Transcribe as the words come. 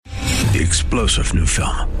The explosive new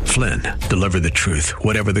film, Flynn, deliver the truth,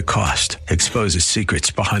 whatever the cost, exposes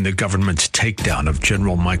secrets behind the government's takedown of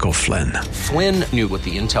General Michael Flynn. Flynn knew what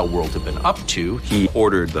the intel world had been up to. He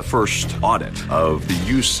ordered the first audit of the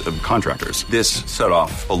use of contractors. This set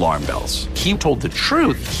off alarm bells. He told the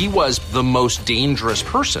truth. He was the most dangerous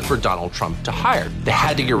person for Donald Trump to hire. They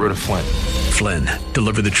had to get rid of Flynn. Flynn,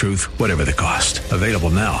 deliver the truth, whatever the cost. Available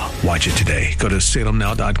now. Watch it today. Go to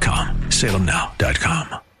salemnow.com.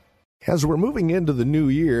 salemnow.com. As we're moving into the new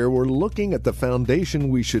year, we're looking at the foundation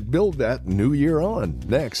we should build that new year on.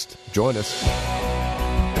 Next, join us.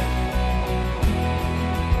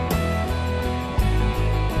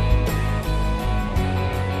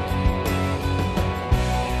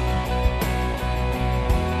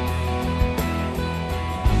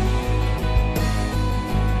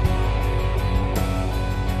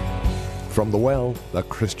 From The Well, a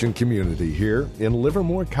Christian community here in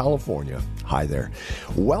Livermore, California. Hi there.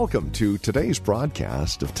 Welcome to today's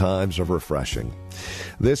broadcast of Times of Refreshing.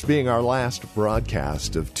 This being our last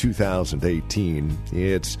broadcast of 2018,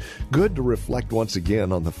 it's good to reflect once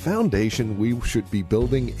again on the foundation we should be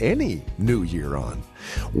building any new year on.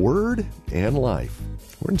 Word and life.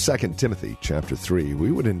 We're in 2 Timothy chapter 3.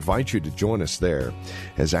 We would invite you to join us there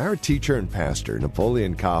as our teacher and pastor,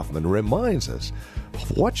 Napoleon Kaufman, reminds us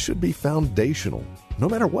of what should be foundational, no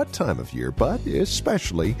matter what time of year, but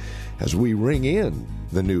especially as we ring in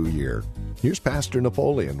the new year. Here's Pastor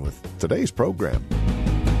Napoleon with today's program.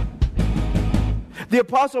 The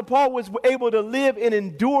Apostle Paul was able to live and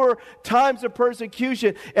endure times of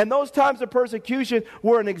persecution. And those times of persecution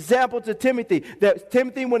were an example to Timothy. That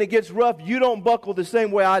Timothy, when it gets rough, you don't buckle the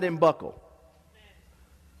same way I didn't buckle.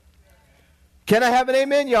 Can I have an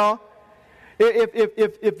amen, y'all?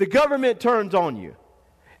 If the government turns on you,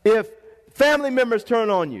 if family members turn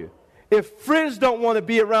on you, if friends don't want to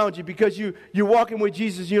be around you because you're walking with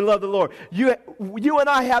Jesus and you love the Lord, you and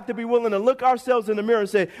I have to be willing to look ourselves in the mirror and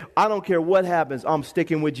say, I don't care what happens, I'm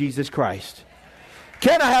sticking with Jesus Christ.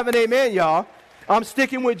 Can I have an amen, y'all? I'm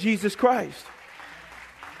sticking with Jesus Christ.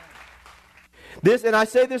 And I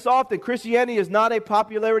say this often, Christianity is not a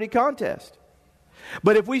popularity contest.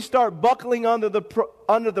 But if we start buckling under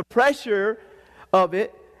the pressure of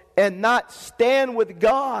it and not stand with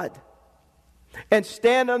God, and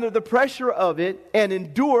stand under the pressure of it and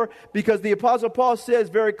endure, because the Apostle Paul says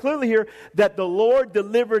very clearly here that the Lord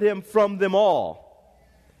delivered him from them all.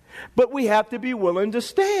 But we have to be willing to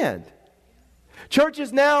stand.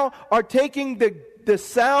 Churches now are taking the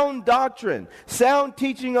sound doctrine, sound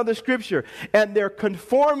teaching of the Scripture, and they're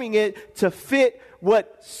conforming it to fit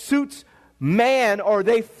what suits man, or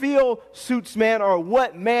they feel suits man, or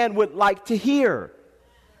what man would like to hear.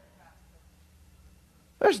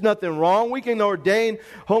 There's nothing wrong. We can ordain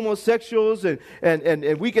homosexuals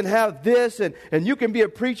and we can have this and you can be a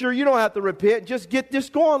preacher. You don't have to repent.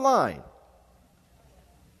 Just go online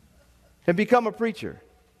and become a preacher.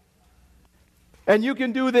 And you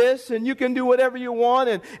can do this and you can do whatever you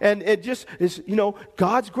want and it just is,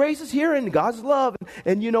 God's grace is here and God's love.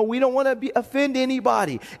 And we don't want to offend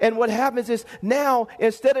anybody. And what happens is now,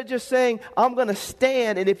 instead of just saying, I'm going to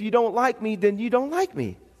stand and if you don't like me, then you don't like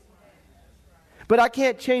me. But I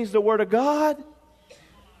can't change the Word of God.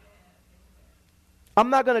 I'm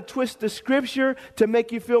not going to twist the Scripture to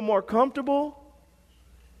make you feel more comfortable.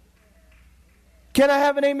 Can I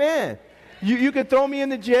have an amen? You can throw me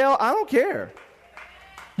into jail. I don't care.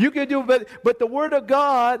 You can do, but the Word of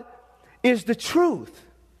God is the truth.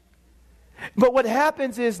 But what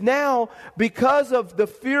happens is now, because of the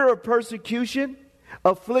fear of persecution,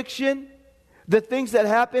 affliction, the things that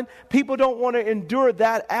happen, people don't want to endure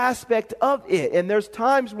that aspect of it. And there's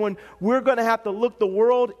times when we're going to have to look the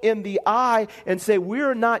world in the eye and say,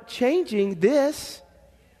 we're not changing this.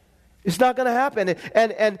 It's not going to happen.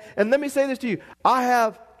 And let me say this to you. I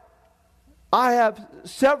have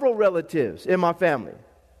several relatives in my family,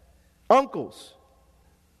 uncles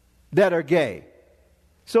that are gay.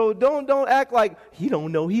 So don't act like he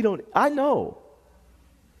don't know. I know.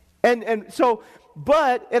 And so,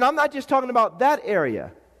 and I'm not just talking about that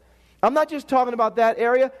area. I'm not just talking about that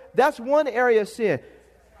area. That's one area of sin.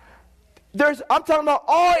 I'm talking about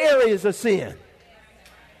all areas of sin.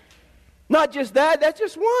 Not just that. That's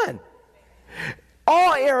just one.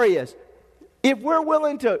 All areas. If we're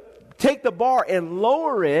willing to take the bar and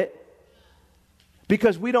lower it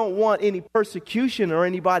because we don't want any persecution or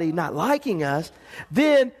anybody not liking us,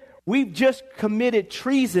 then we've just committed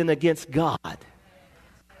treason against God.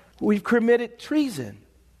 We've committed treason.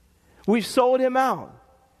 We've sold him out.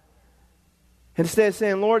 Instead of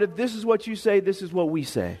saying, Lord, if this is what you say, this is what we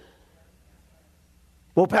say.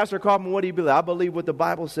 Well, Pastor Kaufman, what do you believe? I believe what the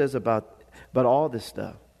Bible says about all this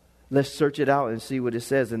stuff. Let's search it out and see what it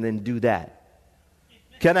says and then do that.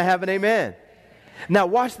 Can I have an amen? Now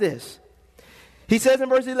watch this. He says in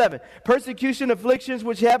verse 11, persecution, afflictions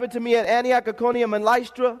which happened to me at Antioch, Iconium, and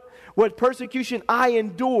Lystra, was persecution I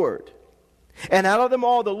endured. And out of them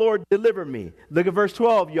all the Lord delivered me. Look at verse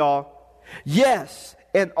 12, y'all. Yes,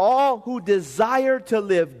 and all who desire to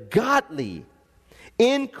live godly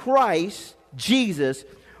in Christ Jesus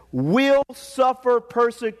will suffer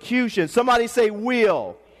persecution. Somebody say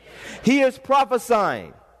will. He is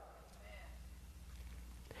prophesying.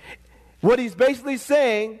 What he's basically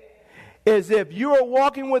saying is if you are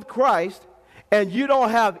walking with Christ and you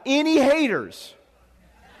don't have any haters,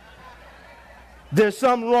 there's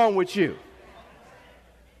something wrong with you.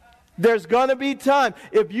 There's going to be time.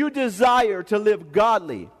 If you desire to live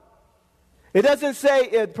godly, it doesn't say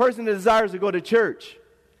a person that desires to go to church,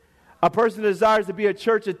 a person that desires to be a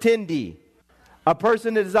church attendee, a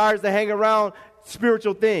person that desires to hang around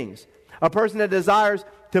spiritual things, a person that desires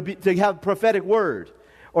to have prophetic word,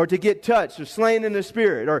 or to get touched or slain in the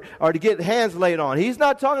spirit, or to get hands laid on. He's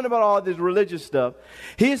not talking about all this religious stuff.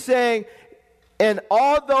 He's saying, and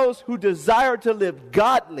all those who desire to live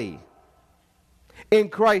godly in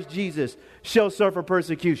Christ Jesus shall suffer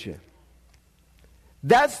persecution.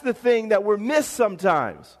 That's the thing that we're missed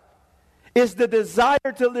sometimes, is the desire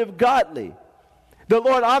to live godly. The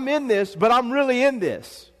Lord, I'm in this, but I'm really in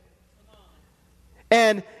this.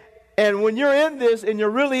 And when you're in this and you're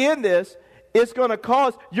really in this, it's going to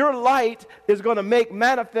cause, your light is going to make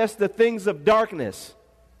manifest the things of darkness.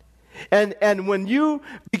 And when you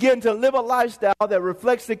begin to live a lifestyle that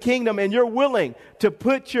reflects the kingdom and you're willing to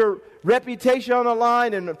put your reputation on the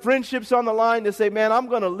line and friendships on the line to say, man, I'm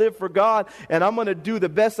going to live for God and I'm going to do the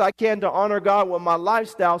best I can to honor God with my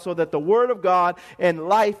lifestyle so that the Word of God and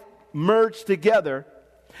life merge together.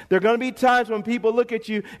 There are going to be times when people look at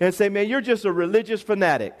you and say, man, you're just a religious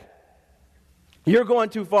fanatic. You're going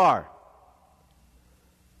too far.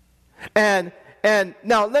 And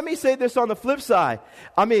now let me say this on the flip side.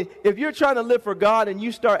 I mean, if you're trying to live for God and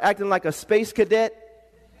you start acting like a space cadet,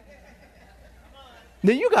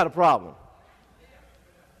 then you got a problem.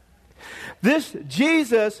 This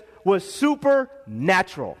Jesus was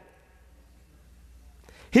supernatural.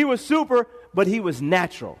 He was super, but he was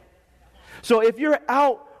natural. So if you're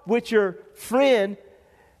out with your friend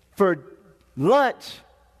for lunch,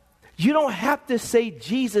 you don't have to say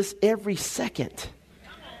Jesus every second.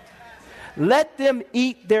 Let them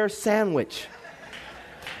eat their sandwich.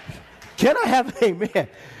 Can I have an amen?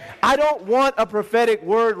 I don't want a prophetic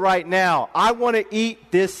word right now. I want to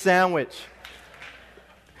eat this sandwich.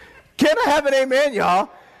 Can I have an amen, y'all?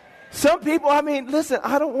 Some people, I mean, listen,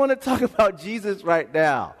 I don't want to talk about Jesus right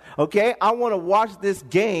now. Okay? I want to watch this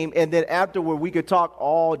game, and then afterward we could talk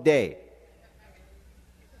all day.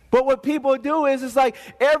 But what people do is it's like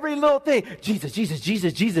every little thing, Jesus, Jesus,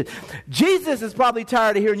 Jesus, Jesus. Jesus is probably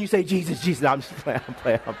tired of hearing you say, Jesus, Jesus. I'm just playing,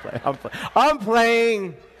 I'm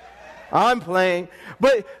playing.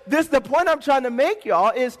 But the point I'm trying to make,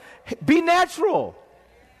 y'all, is be natural.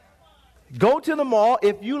 Go to the mall.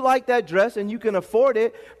 If you like that dress and you can afford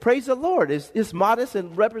it, praise the Lord. It's modest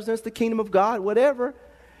and represents the kingdom of God, whatever.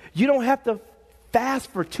 You don't have to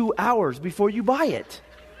fast for 2 hours before you buy it.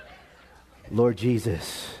 Lord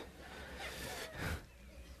Jesus,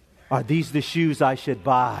 are these the shoes I should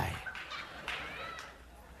buy?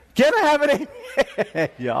 Can I have an amen,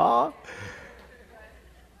 y'all?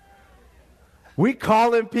 We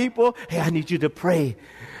calling people, hey, I need you to pray.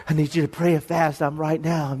 I need you to pray and fast. I'm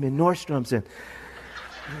in Nordstrom's and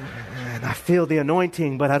I feel the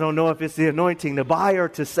anointing, but I don't know if it's the anointing to buy or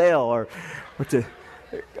to sell or to.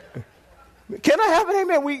 Can I have an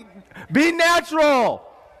amen? Be natural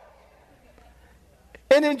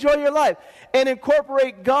and enjoy your life and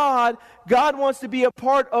incorporate God. God wants to be a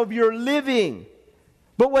part of your living.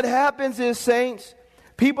 But what happens is, saints,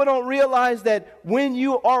 people don't realize that when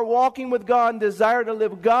you are walking with God and desire to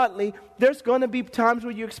live godly, there's going to be times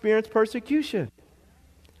where you experience persecution.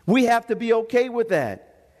 We have to be okay with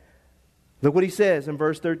that. Look what he says in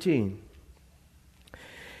verse 13.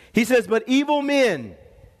 He says, but evil men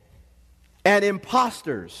and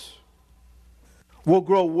impostors will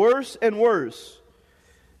grow worse and worse,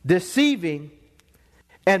 deceiving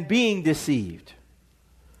and being deceived.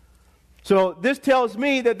 So this tells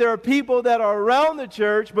me that there are people that are around the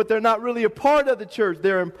church, but they're not really a part of the church.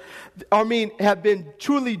 Have been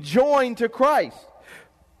truly joined to Christ.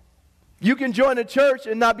 You can join a church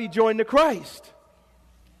and not be joined to Christ.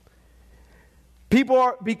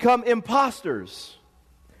 People become imposters.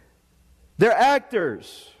 They're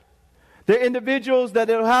actors. They're individuals that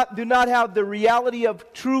do not have the reality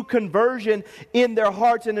of true conversion in their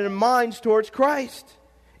hearts and in their minds towards Christ.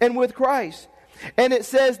 and with Christ. And it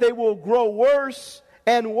says they will grow worse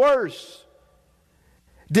and worse,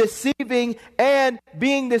 deceiving and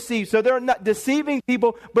being deceived. So they're not deceiving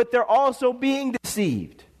people, but they're also being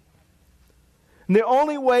deceived. And the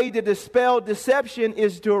only way to dispel deception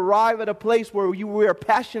is to arrive at a place where we are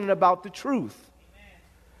passionate about the truth.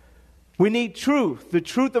 We need truth, the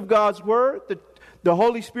truth of God's Word, the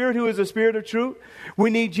Holy Spirit, who is the Spirit of truth. We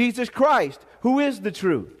need Jesus Christ, who is the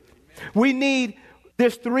truth. We need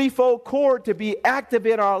this threefold cord to be active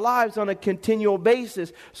in our lives on a continual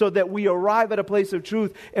basis so that we arrive at a place of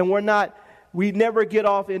truth and we never get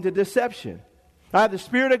off into deception. I have the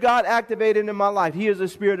Spirit of God activated in my life. He is the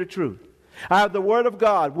Spirit of truth. I have the Word of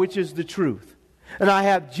God, which is the truth. And I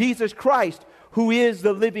have Jesus Christ, who is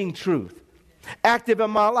the living truth, active in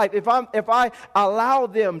my life. If I allow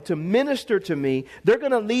them to minister to me, they're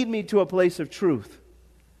going to lead me to a place of truth.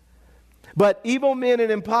 But evil men and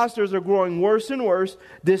impostors are growing worse and worse,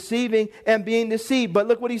 deceiving and being deceived. But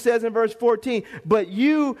look what he says in verse 14. But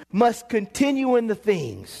you must continue in the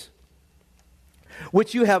things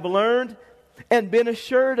which you have learned and been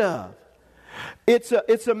assured of.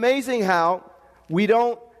 It's amazing how we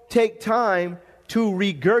don't take time to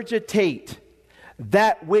regurgitate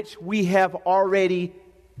that which we have already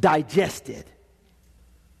digested.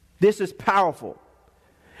 This is powerful.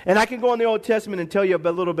 And I can go in the Old Testament and tell you a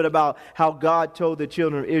little bit about how God told the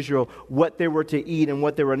children of Israel what they were to eat and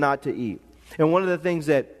what they were not to eat. And one of the things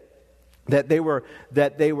that they were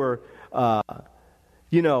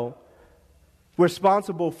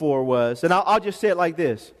responsible for was, and I'll just say it like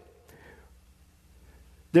this.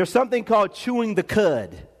 There's something called chewing the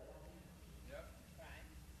cud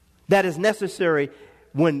that is necessary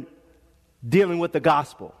when dealing with the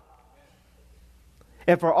gospel.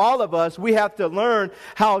 And for all of us, we have to learn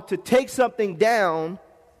how to take something down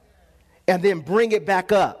and then bring it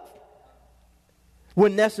back up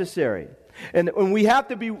when necessary. And we have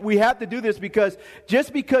to do this because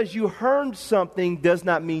just because you heard something does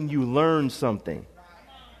not mean you learned something.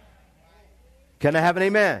 Can I have an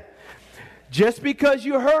amen? Just because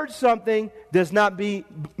you heard something does not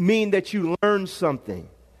mean that you learned something.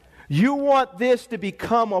 You want this to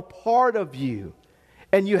become a part of you,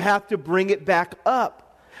 and you have to bring it back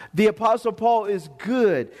up. The Apostle Paul is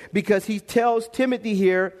good because he tells Timothy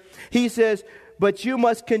here, he says, but you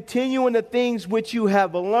must continue in the things which you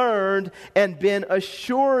have learned and been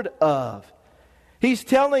assured of. He's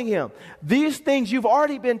telling him, these things you've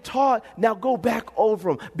already been taught, now go back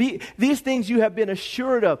over them. These things you have been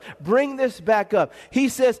assured of, bring this back up. He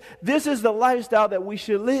says, this is the lifestyle that we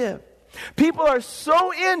should live. People are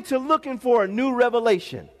so into looking for a new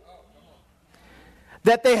revelation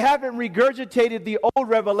that they haven't regurgitated the old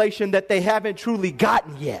revelation that they haven't truly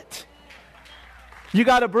gotten yet. You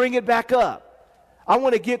got to bring it back up. I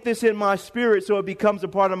want to get this in my spirit so it becomes a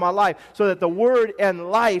part of my life, so that the Word and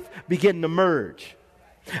life begin to merge.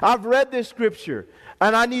 I've read this scripture,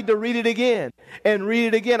 and I need to read it again and read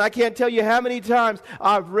it again. I can't tell you how many times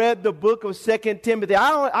I've read the book of 2 Timothy.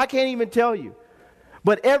 I can't even tell you.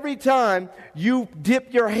 But every time you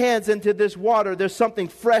dip your hands into this water, there's something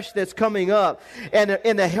fresh that's coming up, and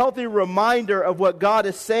a healthy reminder of what God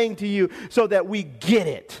is saying to you so that we get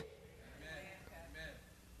it.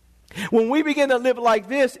 When we begin to live like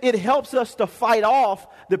this, it helps us to fight off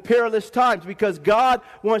the perilous times, because God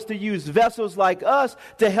wants to use vessels like us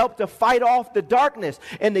to help to fight off the darkness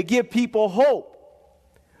and to give people hope.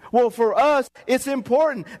 Well, for us, it's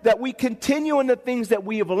important that we continue in the things that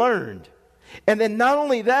we have learned. And then not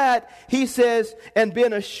only that, he says, and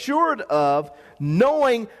been assured of,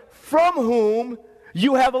 knowing from whom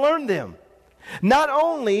you have learned them. Not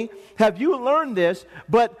only have you learned this,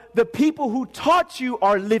 but the people who taught you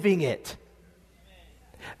are living it.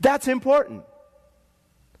 That's important.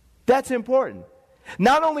 That's important.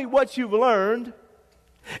 Not only what you've learned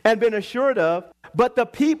and been assured of, but the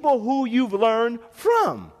people who you've learned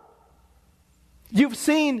from. You've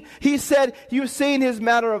seen, he said, you've seen his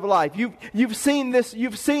matter of life. You've seen this,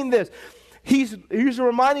 you've seen this. He's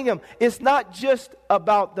reminding them, it's not just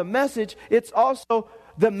about the message, it's also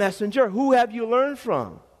the messenger. Who have you learned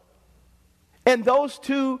from? And those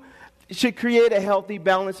two should create a healthy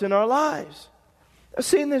balance in our lives. I've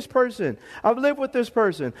seen this person. I've lived with this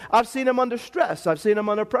person. I've seen them under stress. I've seen them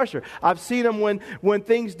under pressure. I've seen them when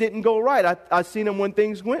things didn't go right. I've seen them when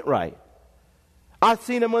things went right. I've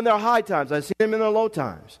seen them in their high times. I've seen them in their low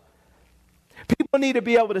times. People need to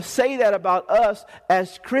be able to say that about us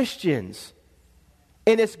as Christians.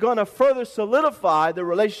 And it's going to further solidify the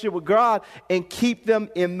relationship with God and keep them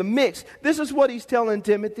in the mix. This is what he's telling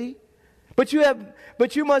Timothy. But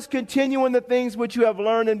you must continue in the things which you have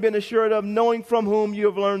learned and been assured of, knowing from whom you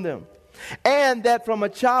have learned them. And that from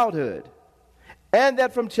childhood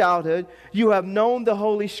you have known the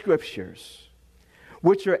Holy Scriptures,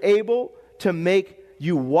 which are able to make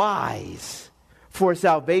you wise for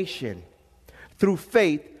salvation through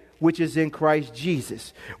faith which is in Christ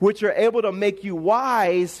Jesus. Which are able to make you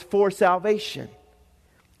wise for salvation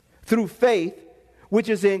through faith which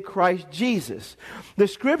is in Christ Jesus. The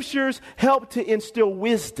Scriptures help to instill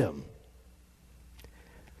wisdom.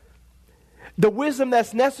 The wisdom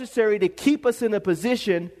that's necessary to keep us in a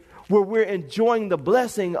position where we're enjoying the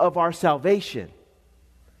blessing of our salvation.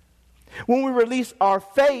 When we release our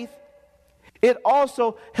faith, it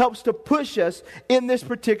also helps to push us in this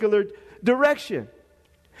particular direction.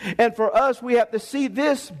 And for us, we have to see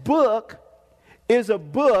this book is a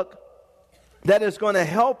book that is going to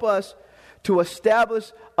help us to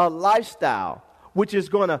establish a lifestyle which is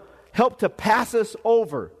going to help to pass us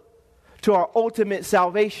over to our ultimate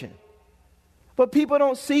salvation. But people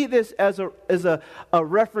don't see this as a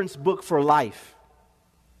reference book for life.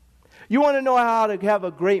 You want to know how to have a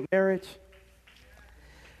great marriage?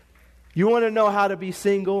 You want to know how to be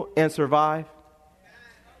single and survive?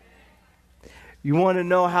 You want to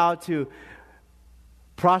know how to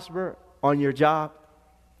prosper on your job?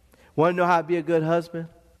 Want to know how to be a good husband?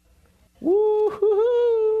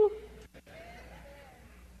 Woo-hoo-hoo.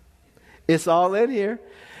 It's all in here.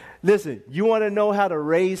 Listen, you want to know how to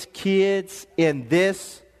raise kids in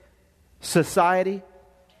this society?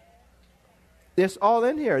 It's all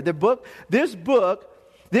in here. This book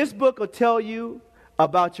will tell you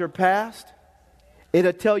about your past.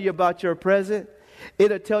 It'll tell you about your present.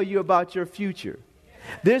 It'll tell you about your future.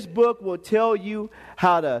 This book will tell you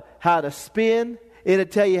how to spend. It'll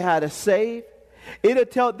tell you how to save.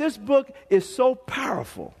 This book is so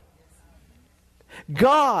powerful.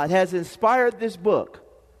 God has inspired this book.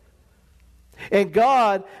 And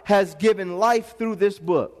God has given life through this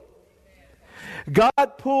book.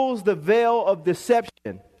 God pulls the veil of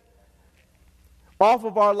deception off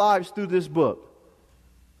of our lives through this book.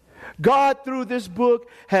 God, through this book,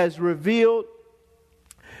 has revealed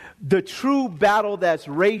the true battle that's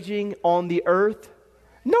raging on the earth.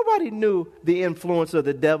 Nobody knew the influence of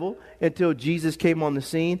the devil until Jesus came on the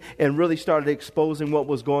scene and really started exposing what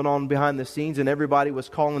was going on behind the scenes, and everybody was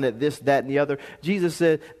calling it this, that, and the other. Jesus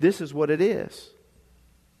said, this is what it is.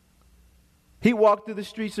 He walked through the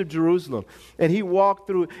streets of Jerusalem, and he walked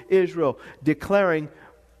through Israel, declaring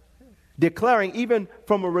even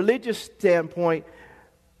from a religious standpoint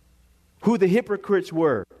who the hypocrites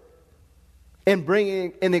were, and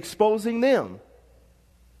bringing and exposing them.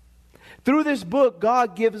 Through this book,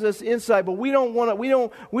 God gives us insight, but we don't want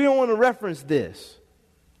to reference this.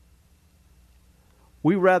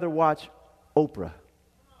 We rather watch Oprah.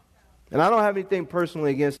 And I don't have anything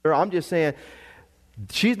personally against her. I'm just saying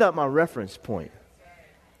she's not my reference point.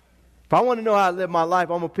 If I want to know how to live my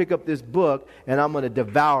life, I'm going to pick up this book and I'm going to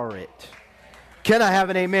devour it. Can I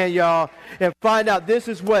have an amen, y'all? And find out this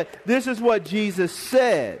is what Jesus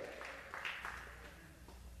said.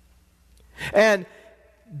 And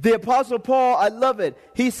the Apostle Paul, I love it.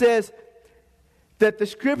 He says that the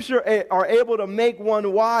Scripture are able to make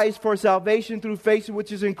one wise for salvation through faith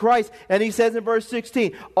which is in Christ. And he says in verse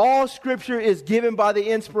 16, all Scripture is given by the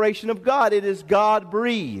inspiration of God. It is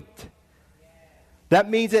God-breathed. That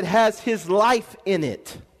means it has His life in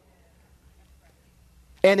it.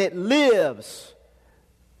 And it lives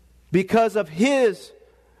because of His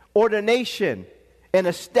ordination and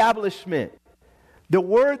establishment. The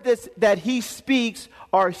word that He speaks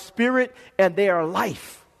are spirit and they are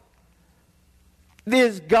life. It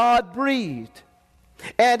is God-breathed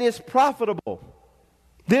and is profitable.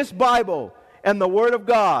 This Bible and the Word of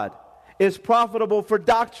God is profitable for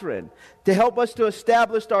doctrine, to help us to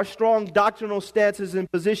establish our strong doctrinal stances and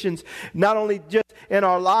positions, not only just in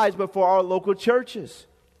our lives, but for our local churches.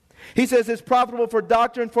 He says it's profitable for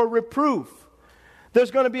doctrine, for reproof.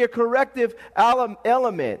 There's going to be a corrective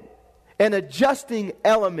element, an adjusting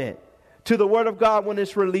element to the Word of God when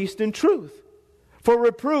it's released in truth. For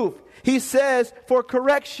reproof. He says for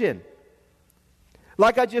correction.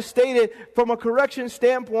 Like I just stated, from a correction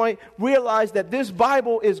standpoint, realize that this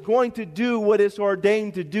Bible is going to do what it's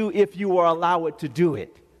ordained to do if you will allow it to do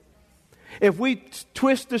it. If we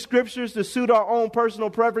twist the Scriptures to suit our own personal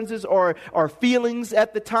preferences or our feelings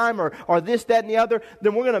at the time or this, that, and the other,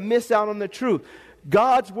 then we're going to miss out on the truth.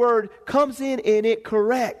 God's Word comes in and it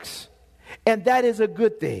corrects. And that is a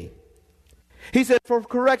good thing. He says for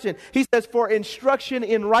correction. He says for instruction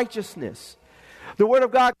in righteousness. The Word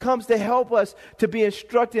of God comes to help us to be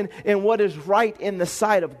instructed in what is right in the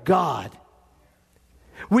sight of God.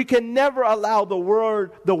 We can never allow the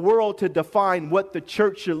world to define what the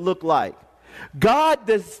church should look like. God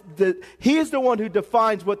does. He is the one who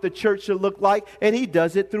defines what the church should look like, and He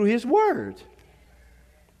does it through His Word.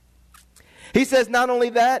 He says not only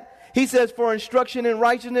that, He says for instruction in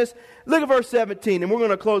righteousness. Look at verse 17, and we're going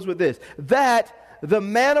to close with this. That the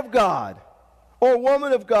man of God or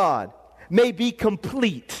woman of God may be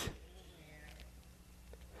complete,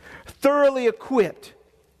 thoroughly equipped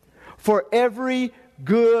for every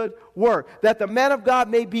good work. That the man of God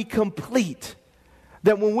may be complete.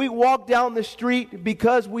 That when we walk down the street,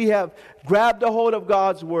 because we have grabbed a hold of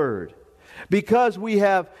God's Word, because we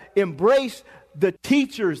have embraced the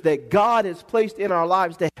teachers that God has placed in our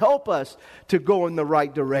lives to help us to go in the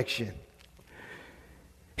right direction.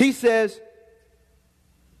 He says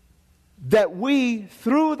that we,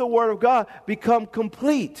 through the Word of God, become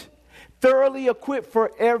complete, thoroughly equipped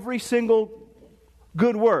for every single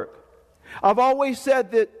good work. I've always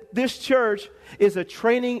said that this church is a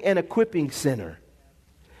training and equipping center.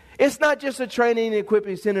 It's not just a training and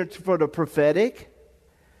equipping center for the prophetic.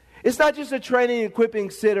 It's not just a training and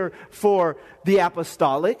equipping center for the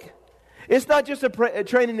apostolic. It's not just a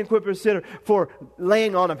training and equipping center for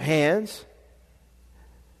laying on of hands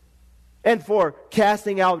and for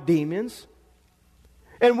casting out demons.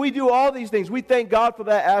 And we do all these things. We thank God for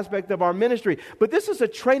that aspect of our ministry. But this is a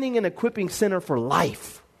training and equipping center for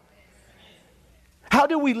life. How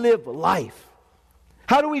do we live life?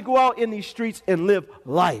 How do we go out in these streets and live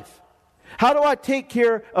life? How do I take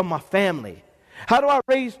care of my family? How do I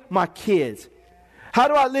raise my kids? How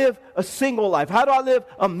do I live a single life? How do I live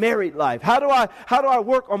a married life? How do I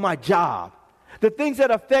work on my job? The things that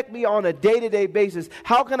affect me on a day-to-day basis,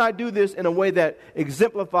 how can I do this in a way that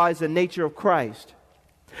exemplifies the nature of Christ?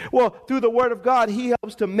 Well, through the Word of God, He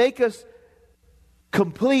helps to make us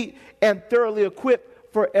complete and thoroughly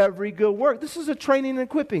equipped for every good work. This is a training and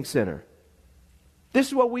equipping center. This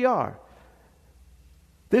is what we are.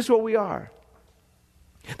 This is what we are.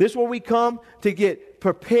 This is where we come to get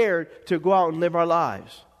prepared to go out and live our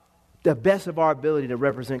lives, the best of our ability to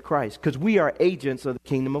represent Christ, because we are agents of the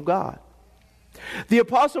kingdom of God. The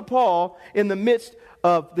Apostle Paul, in the midst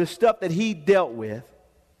of the stuff that he dealt with,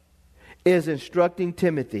 is instructing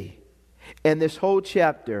Timothy. And this whole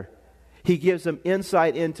chapter, he gives him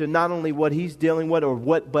insight into not only what he's dealing with,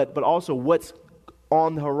 but also what's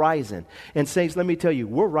on the horizon. And saints, let me tell you,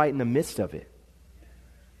 we're right in the midst of it.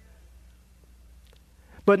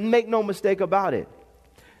 But make no mistake about it.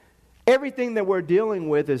 Everything that we're dealing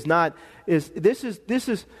with is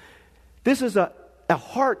a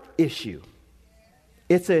heart issue.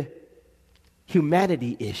 It's a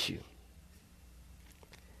humanity issue.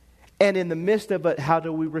 And in the midst of it, how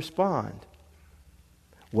do we respond?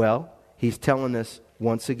 Well, he's telling us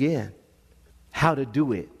once again how to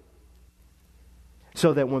do it.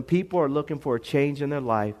 So that when people are looking for a change in their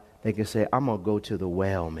life, they can say, I'm going to go to the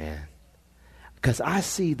well, man. Because I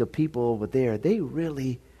see the people over there, they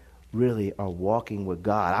really, really are walking with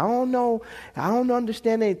God. I don't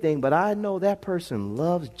understand anything, but I know that person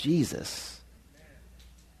loves Jesus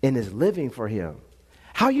and is living for Him.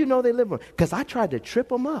 How you know they live for Him? Because I tried to trip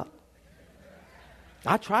them up.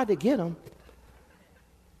 I tried to get them.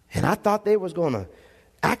 And I thought they was going to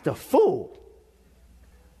act a fool.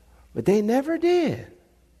 But they never did.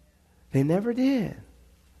 They never did.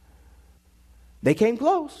 They came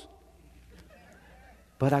close.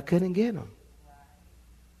 But I couldn't get them.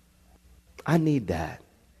 I need that.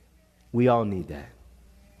 We all need that.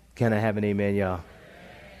 Can I have an amen, y'all?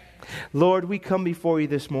 Lord, we come before you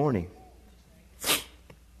this morning.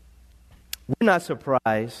 We're not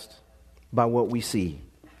surprised by what we see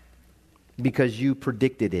because you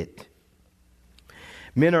predicted it.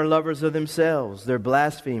 Men are lovers of themselves. They're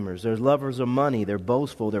blasphemers. They're lovers of money. They're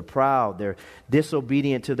boastful. They're proud. They're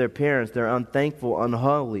disobedient to their parents. They're unthankful,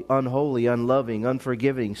 unholy, unloving,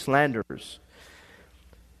 unforgiving, slanderers.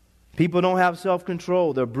 People don't have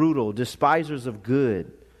self-control. They're brutal, despisers of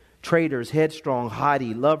good, traitors, headstrong,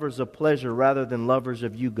 haughty, lovers of pleasure rather than lovers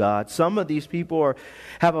of you, God. Some of these people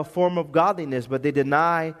have a form of godliness, but they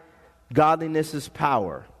deny godliness's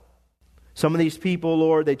power. Some of these people,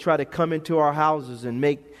 Lord, they try to come into our houses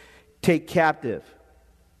and take captive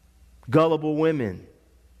gullible women.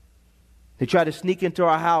 They try to sneak into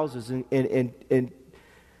our houses and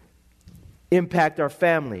impact our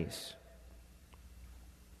families.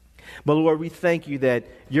 But Lord, we thank you that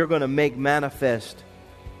you're going to make manifest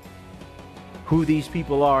who these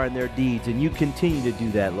people are and their deeds. And you continue to do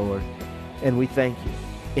that, Lord. And we thank you.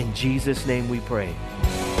 In Jesus' name we pray.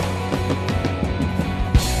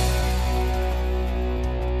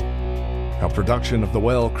 A production of the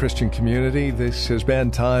Well Christian Community. This has been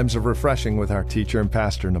Times of Refreshing with our teacher and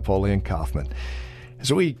pastor, Napoleon Kaufman.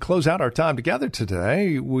 As we close out our time together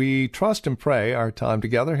today, we trust and pray our time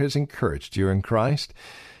together has encouraged you in Christ,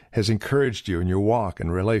 has encouraged you in your walk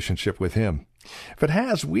and relationship with Him. If it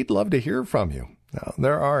has, we'd love to hear from you. Now,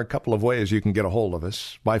 there are a couple of ways you can get a hold of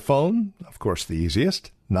us. By phone, of course, the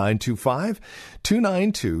easiest,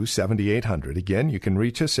 925-292-7800. Again, you can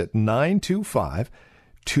reach us at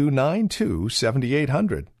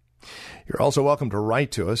 925-292-7800. You're also welcome to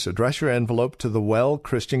write to us. Address your envelope to the Well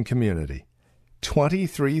Christian Community,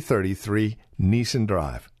 2333 Neeson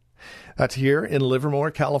Drive. That's here in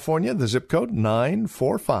Livermore, California, the zip code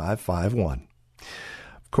 94551.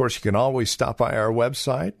 Of course, you can always stop by our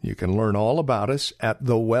website. You can learn all about us at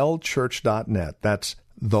thewellchurch.net. That's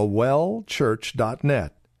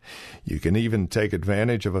thewellchurch.net. You can even take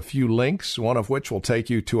advantage of a few links, one of which will take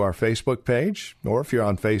you to our Facebook page, or if you're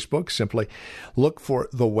on Facebook, simply look for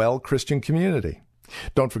The Well Christian Community.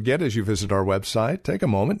 Don't forget, as you visit our website, take a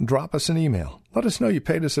moment and drop us an email. Let us know you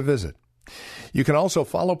paid us a visit. You can also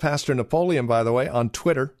follow Pastor Napoleon, by the way, on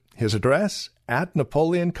Twitter. His address,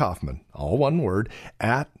 @Napoleon Kaufman. All one word,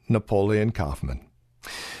 @Napoleon Kaufman.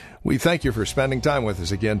 We thank you for spending time with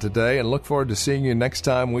us again today and look forward to seeing you next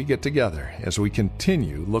time we get together as we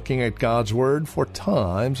continue looking at God's Word for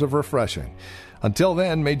times of refreshing. Until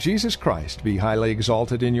then, may Jesus Christ be highly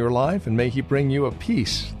exalted in your life, and may He bring you a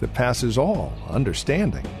peace that passes all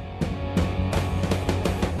understanding.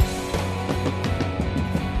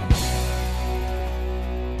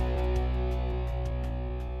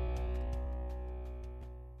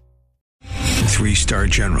 Three-star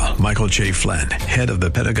General Michael J. Flynn, head of the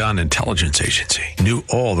Pentagon Intelligence Agency, knew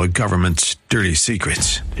all the government's dirty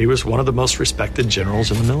secrets. He was one of the most respected generals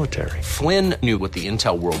in the military. Flynn knew what the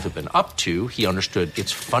intel world had been up to. He understood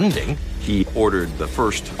its funding. He ordered the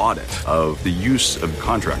first audit of the use of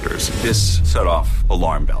contractors. This set off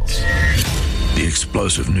alarm bells. The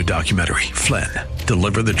explosive new documentary, Flynn,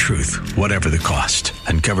 Deliver the Truth, Whatever the Cost,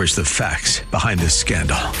 uncovers the facts behind this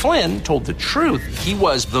scandal. Flynn told the truth. He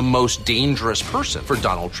was the most dangerous person for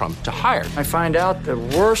Donald Trump to hire. I find out the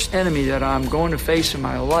worst enemy that I'm going to face in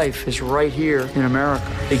my life is right here in America.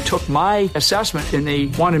 They took my assessment and they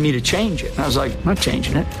wanted me to change it. And I was like, I'm not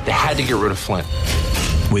changing it. They had to get rid of Flynn.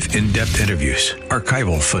 With in-depth interviews,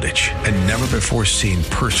 archival footage, and never-before-seen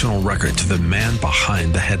personal records of the man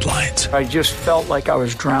behind the headlines. I just felt like I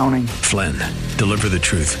was drowning. Flynn, Deliver the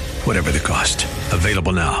Truth, Whatever the Cost.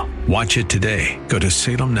 Available now. Watch it today. Go to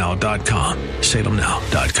salemnow.com.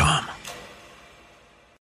 salemnow.com.